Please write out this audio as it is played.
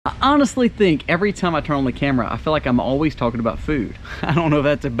honestly think every time I turn on the camera, I feel like I'm always talking about food. I don't know if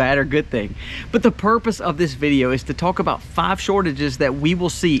that's a bad or good thing, but the purpose of this video is to talk about 5 shortages that we will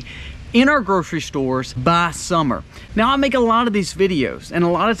see in our grocery stores by summer. Now, I make a lot of these videos, and a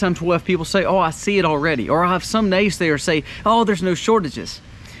lot of times we'll have people say, oh, I see it already, or I'll have some naysayers say, oh, there's no shortages.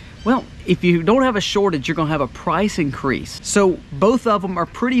 Well, if you don't have a shortage, you're gonna have a price increase. So both of them are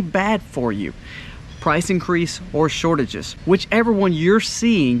pretty bad for you. Price increase or shortages. Whichever one you're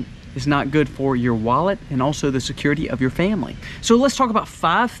seeing is not good for your wallet and also the security of your family. So let's talk about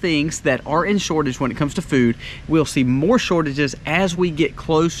 5 things that are in shortage when it comes to food. We'll see more shortages as we get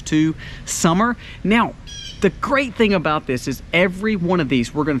close to summer. Now, the great thing about this is every one of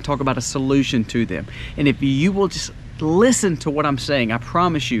these, we're gonna talk about a solution to them. And if you will just listen to what I'm saying, I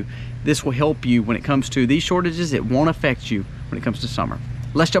promise you, this will help you when it comes to these shortages. It won't affect you when it comes to summer.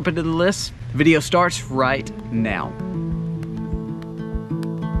 Let's jump into the list. The video starts right now.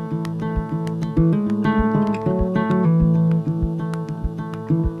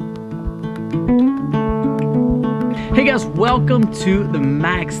 Hey guys, welcome to the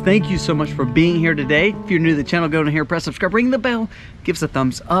Max. Thank you so much for being here today. If you're new to the channel, go in here, press subscribe, ring the bell, give us a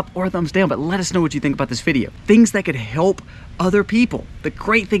thumbs up or a thumbs down, but let us know what you think about this video. Things that could help other people. The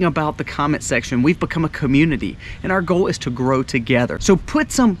great thing about the comment section, we've become a community and our goal is to grow together. So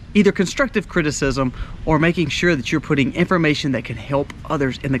put some either constructive criticism or making sure that you're putting information that can help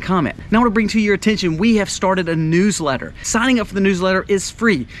others in the comment. Now I want to bring to your attention, we have started a newsletter. Signing up for the newsletter is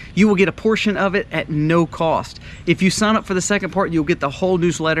free. You will get a portion of it at no cost. If you sign up for the second part, you'll get the whole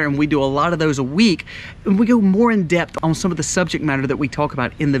newsletter, and we do a lot of those a week, and we go more in depth on some of the subject matter that we talk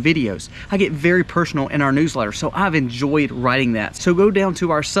about in the videos. I get very personal in our newsletter, so I've enjoyed writing that. So go down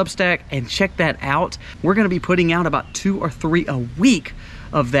to our Substack and check that out. We're going to be putting out about 2 or 3 a week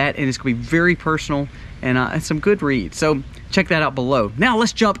of that, and it's going to be very personal and some good reads. So check that out below. Now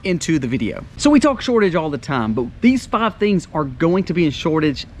let's jump into the video. So we talk shortage all the time, but these 5 things are going to be in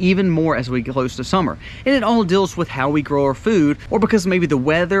shortage even more as we get close to summer. And it all deals with how we grow our food, or because maybe the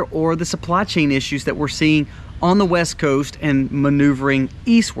weather or the supply chain issues that we're seeing on the West Coast and maneuvering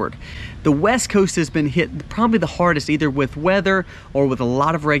eastward. The West Coast has been hit probably the hardest, either with weather or with a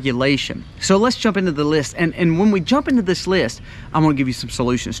lot of regulation. So let's jump into the list. And when we jump into this list, I'm gonna give you some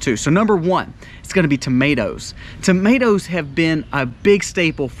solutions too. So number 1, it's gonna be tomatoes. Tomatoes have been a big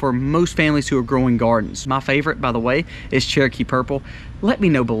staple for most families who are growing gardens. My favorite, by the way, is Cherokee Purple. Let me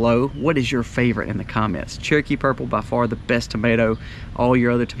know below, what is your favorite in the comments? Cherokee Purple, by far the best tomato. All your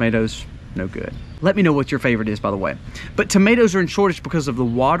other tomatoes, no good. Let me know what your favorite is, by the way. But tomatoes are in shortage because of the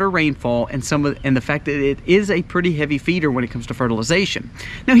water rainfall and the fact that it is a pretty heavy feeder when it comes to fertilization.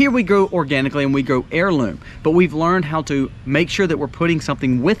 Now here we grow organically and we grow heirloom, but we've learned how to make sure that we're putting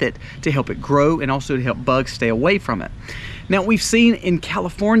something with it to help it grow and also to help bugs stay away from it. Now we've seen in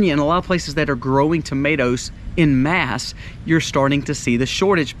California and a lot of places that are growing tomatoes in mass, you're starting to see the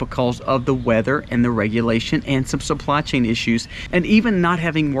shortage because of the weather and the regulation and some supply chain issues, and even not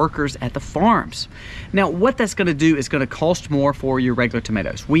having workers at the farms. Now what that's going to do is going to cost more for your regular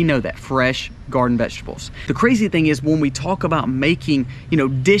tomatoes. We know that, fresh garden vegetables. The crazy thing is when we talk about making,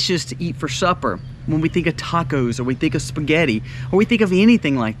 dishes to eat for supper, when we think of tacos or we think of spaghetti or we think of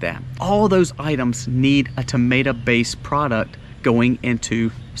anything like that, all those items need a tomato-based product going into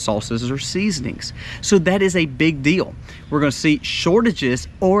sauces or seasonings. So that is a big deal. We're going to see shortages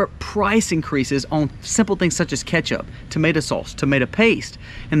or price increases on simple things such as ketchup, tomato sauce, tomato paste,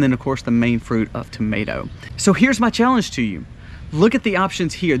 and then of course the main fruit of tomato. So here's my challenge to you. Look at the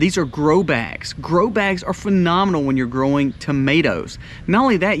options here. These are grow bags. Grow bags are phenomenal when you're growing tomatoes. Not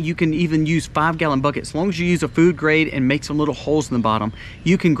only that, you can even use 5-gallon buckets. As long as you use a food grade and make some little holes in the bottom,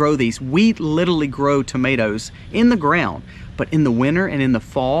 you can grow these. We literally grow tomatoes in the ground, but in the winter and in the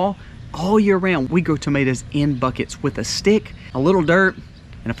fall, all year round, we grow tomatoes in buckets with a stick, a little dirt,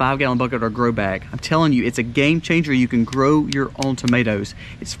 and a 5-gallon bucket or grow bag. I'm telling you, it's a game changer. You can grow your own tomatoes.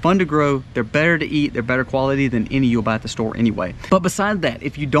 It's fun to grow. They're better to eat. They're better quality than any you'll buy at the store anyway. But besides that,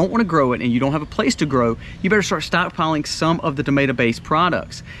 if you don't want to grow it and you don't have a place to grow, you better start stockpiling some of the tomato-based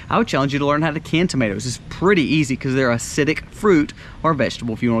products. I would challenge you to learn how to can tomatoes. It's pretty easy because they're acidic fruit or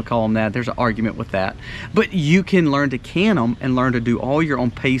vegetable, if you want to call them that. There's an argument with that. But you can learn to can them and learn to do all your own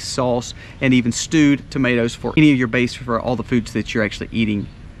paste, sauce, and even stewed tomatoes for any of your base for all the foods that you're actually eating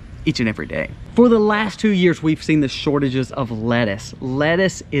each and every day. For the last 2 years, we've seen the shortages of lettuce.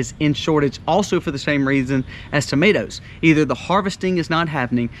 Lettuce is in shortage also for the same reason as tomatoes. Either the harvesting is not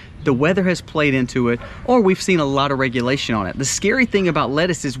happening, the weather has played into it, or we've seen a lot of regulation on it. The scary thing about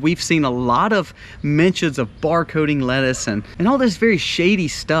lettuce is we've seen a lot of mentions of barcoding lettuce and all this very shady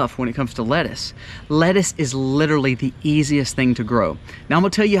stuff when it comes to lettuce. Lettuce is literally the easiest thing to grow. Now I'm gonna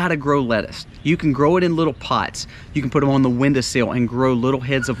tell you how to grow lettuce. You can grow it in little pots. You can put them on the windowsill and grow little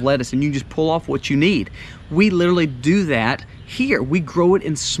heads of lettuce, and you just pull off what you need. We literally do that here. We grow it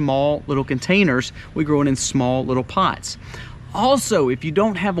in small little containers. We grow it in small little pots. Also, if you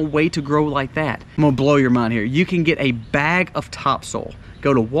don't have a way to grow like that, I'm gonna blow your mind here. You can get a bag of topsoil.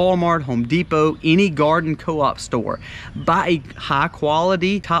 Go to Walmart, Home Depot, any garden co-op store. Buy a high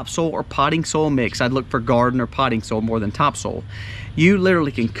quality topsoil or potting soil mix. I'd look for garden or potting soil more than topsoil. You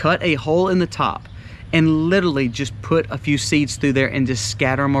literally can cut a hole in the top and literally just put a few seeds through there and just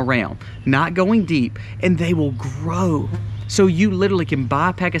scatter them around, not going deep, and they will grow. So you literally can buy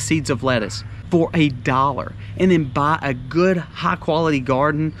a pack of seeds of lettuce for $1 and then buy a good high quality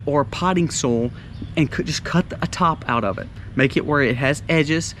garden or potting soil and just cut a top out of it. Make it where it has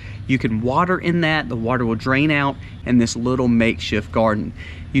edges. You can water in that, the water will drain out in this little makeshift garden.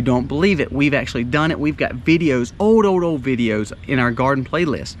 You don't believe it, we've actually done it. We've got videos, old videos in our garden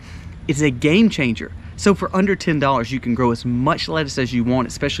playlist. It's a game changer. So for under $10, you can grow as much lettuce as you want,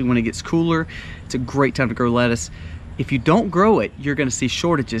 especially when it gets cooler. It's a great time to grow lettuce. If you don't grow it, you're gonna see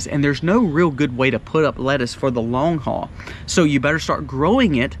shortages, and there's no real good way to put up lettuce for the long haul. So you better start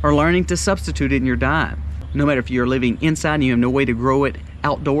growing it or learning to substitute it in your diet. No matter if you're living inside and you have no way to grow it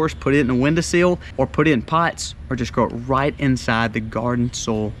outdoors, put it in a windowsill or put it in pots, or just grow it right inside the garden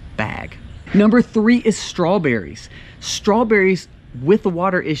soil bag. Number 3 is strawberries. Strawberries, with the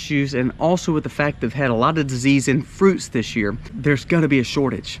water issues and also with the fact they've had a lot of disease in fruits this year, there's gonna be a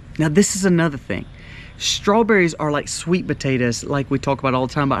shortage. Now this is another thing. Strawberries are like sweet potatoes, like we talk about all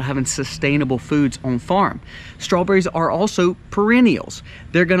the time about having sustainable foods on farm. Strawberries are also perennials.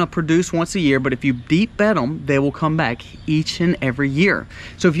 They're gonna produce once a year, but if you deep bed them, they will come back each and every year.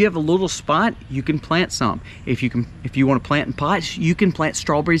 So if you have a little spot, you can plant some. If you want to plant in pots, you can plant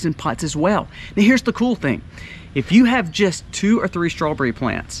strawberries in pots as well. Now here's the cool thing. If you have just 2 or 3 strawberry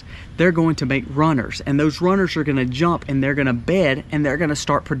plants, they're going to make runners, and those runners are gonna jump and they're gonna bed and they're gonna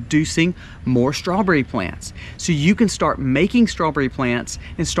start producing more strawberry plants. So you can start making strawberry plants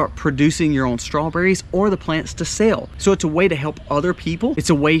and start producing your own strawberries or the plants to sell. So it's a way to help other people. It's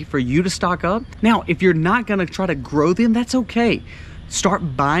a way for you to stock up. Now, if you're not gonna try to grow them, that's okay.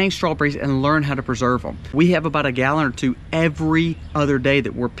 Start buying strawberries and learn how to preserve them. We have about a gallon or 2 every other day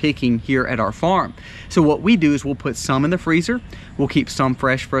that we're picking here at our farm. So what we do is we'll put some in the freezer, we'll keep some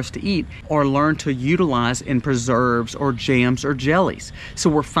fresh for us to eat, or learn to utilize in preserves or jams or jellies. So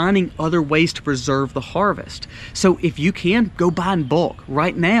we're finding other ways to preserve the harvest. So if you can, go buy in bulk.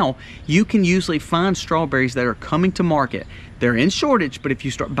 Right now, you can usually find strawberries that are coming to market. They're in shortage, but if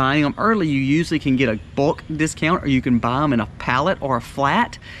you start buying them early, you usually can get a bulk discount, or you can buy them in a pallet or a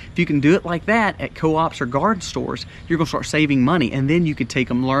flat. If you can do it like that at co-ops or garden stores, you're gonna start saving money, and then you can take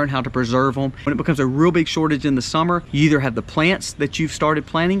them, learn how to preserve them. When it becomes a real big shortage in the summer, you either have the plants that you've started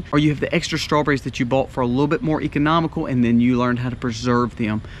planting, or you have the extra strawberries that you bought for a little bit more economical, and then you learn how to preserve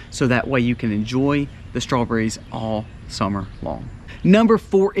them, so that way you can enjoy the strawberries all summer long. Number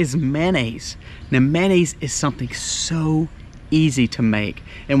 4 is mayonnaise. Now mayonnaise is something so easy to make,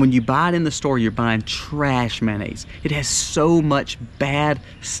 and when you buy it in the store, you're buying trash mayonnaise. It has so much bad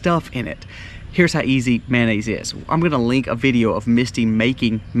stuff in it. Here's how easy mayonnaise is. I'm gonna link a video of Misty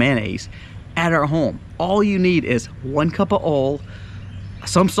making mayonnaise at our home. All you need is 1 cup of oil,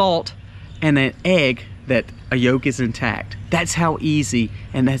 some salt, and an egg that a yolk is intact. That's how easy,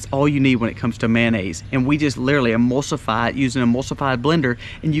 and that's all you need when it comes to mayonnaise. And we just literally emulsify it using an emulsified blender,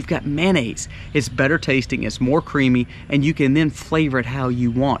 and you've got mayonnaise. It's better tasting, it's more creamy, and you can then flavor it how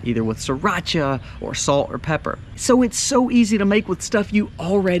you want, either with sriracha or salt or pepper. So it's so easy to make with stuff you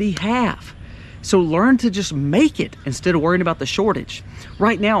already have. So learn to just make it instead of worrying about the shortage.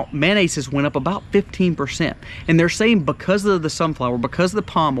 Right now, mayonnaise has went up about 15%. And they're saying because of the sunflower, because of the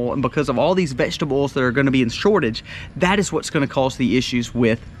palm oil, and because of all these vegetable oils that are gonna be in shortage, that is what's gonna cause the issues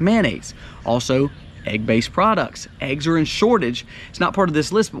with mayonnaise. Also, egg-based products. Eggs are in shortage. It's not part of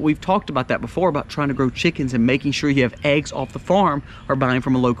this list, but we've talked about that before, about trying to grow chickens and making sure you have eggs off the farm or buying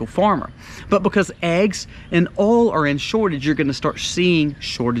from a local farmer. But because eggs and oil are in shortage, you're going to start seeing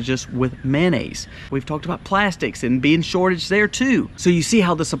shortages with mayonnaise. We've talked about plastics and being shortage there too. So you see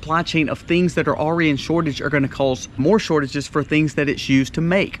how the supply chain of things that are already in shortage are going to cause more shortages for things that it's used to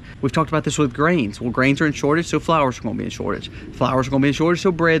make. We've talked about this with grains. Well, grains are in shortage, so flours are going to be in shortage. Flours are going to be in shortage,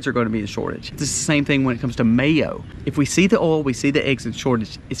 so breads are going to be in shortage. It's the same thing when it comes to mayo. If we see the oil, we see the eggs in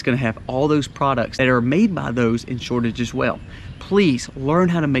shortage, it's going to have all those products that are made by those in shortage as well. Please learn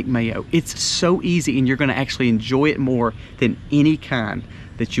how to make mayo. It's so easy, and you're going to actually enjoy it more than any kind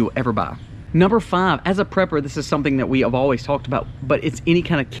that you'll ever buy. Number 5, as a prepper, this is something that we have always talked about, but it's any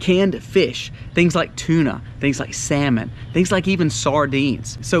kind of canned fish, things like tuna, things like salmon, things like even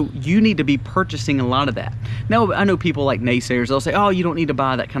sardines. So you need to be purchasing a lot of that. Now, I know people like naysayers, they'll say, oh, you don't need to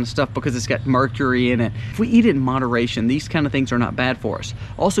buy that kind of stuff because it's got mercury in it. If we eat it in moderation, these kind of things are not bad for us.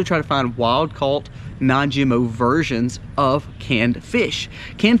 Also try to find wild-caught, non-GMO versions of canned fish.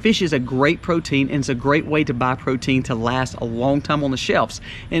 Canned fish is a great protein, and it's a great way to buy protein to last a long time on the shelves.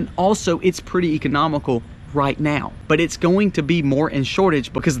 And also, it's pretty economical right now, but it's going to be more in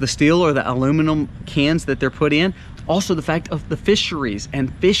shortage because of the steel or the aluminum cans that they're put in. Also, the fact of the fisheries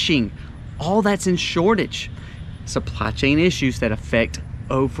and fishing, all that's in shortage. Supply chain issues that affect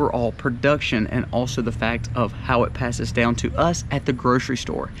overall production, and also the fact of how it passes down to us at the grocery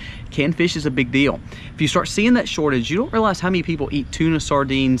store. Canned fish is a big deal. If you start seeing that shortage, you don't realize how many people eat tuna,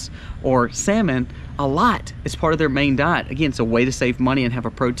 sardines, or salmon a lot. It's part of their main diet. Again, it's a way to save money and have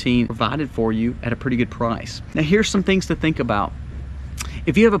a protein provided for you at a pretty good price. Now, here's some things to think about.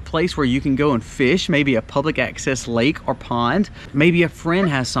 If you have a place where you can go and fish, maybe a public access lake or pond, maybe a friend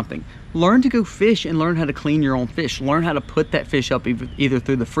has something, learn to go fish and learn how to clean your own fish. Learn how to put that fish up either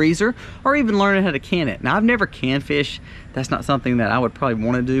through the freezer or even learn how to can it. Now, I've never canned fish. That's not something that I would probably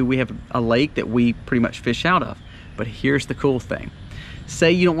want to do. We have a lake that we pretty much fish out of. But here's the cool thing.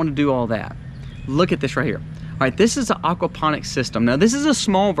 Say you don't want to do all that. Look at this right here. All right, this is an aquaponics system. Now, this is a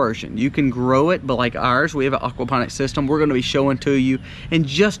small version. You can grow it, but like ours, we have an aquaponics system we're going to be showing to you in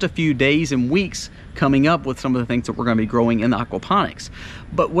just a few days and weeks coming up with some of the things that we're going to be growing in the aquaponics.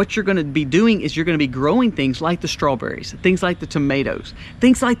 But what you're going to be doing is you're going to be growing things like the strawberries, things like the tomatoes,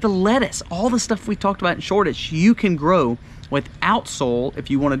 things like the lettuce, all the stuff we talked about in shortage, you can grow without soil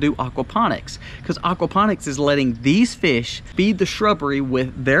if you want to do aquaponics, because aquaponics is letting these fish feed the shrubbery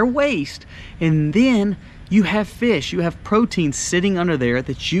with their waste, and then you have fish, you have protein sitting under there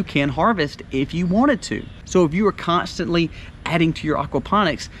that you can harvest if you wanted to. So if you are constantly adding to your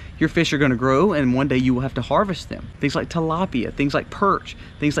aquaponics, your fish are going to grow, and one day you will have to harvest them. Things like tilapia, things like perch,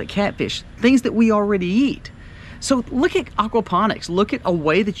 things like catfish, things that we already eat. So look at aquaponics. Look at a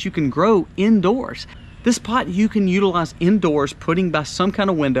way that you can grow indoors. This pot you can utilize indoors, putting by some kind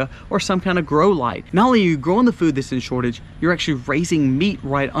of window or some kind of grow light. Not only are you growing the food that's in shortage, you're actually raising meat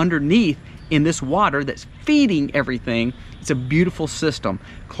right underneath in this water that's feeding everything. It's a beautiful system,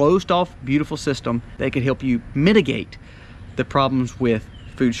 closed off, beautiful system that could help you mitigate the problems with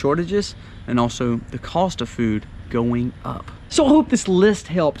food shortages and also the cost of food going up. So I hope this list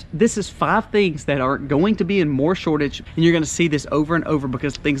helped. This is 5 things that are going to be in more shortage, and you're going to see this over and over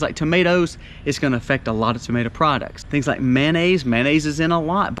because things like tomatoes, it's going to affect a lot of tomato products. Things like mayonnaise is in a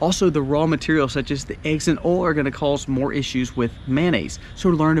lot. Also, the raw materials such as the eggs and oil are going to cause more issues with mayonnaise. So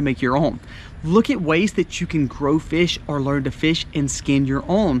learn to make your own. Look at ways that you can grow fish or learn to fish and skin your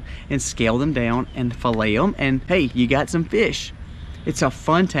own and scale them down and fillet them, and hey, you got some fish. It's a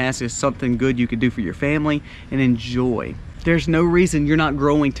fun task. It's something good you could do for your family and enjoy. There's no reason you're not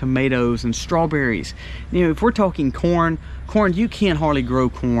growing tomatoes and strawberries. You know, if we're talking corn, you can't hardly grow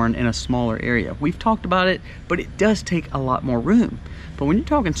corn in a smaller area. We've talked about it, but it does take a lot more room. But when you're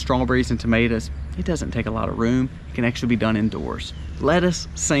talking strawberries and tomatoes, it doesn't take a lot of room. It can actually be done indoors. Lettuce,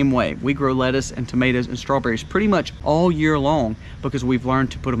 same way. We grow lettuce and tomatoes and strawberries pretty much all year long because we've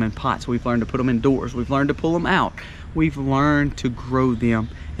learned to put them in pots. We've learned to put them indoors. We've learned to pull them out. We've learned to grow them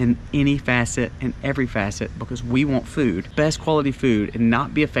in any facet and every facet because we want food, best quality food, and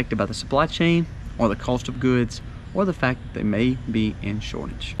not be affected by the supply chain or the cost of goods or the fact that they may be in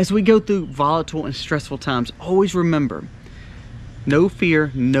shortage. As we go through volatile and stressful times, always remember, no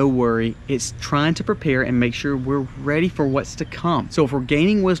fear, no worry. It's trying to prepare and make sure we're ready for what's to come. So if we're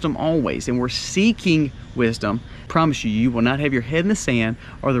gaining wisdom always and we're seeking wisdom, I promise you, you will not have your head in the sand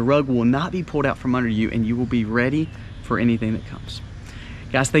or the rug will not be pulled out from under you, and you will be ready for anything that comes.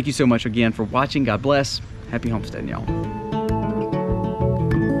 Guys, thank you so much again for watching. God bless. Happy homesteading, y'all.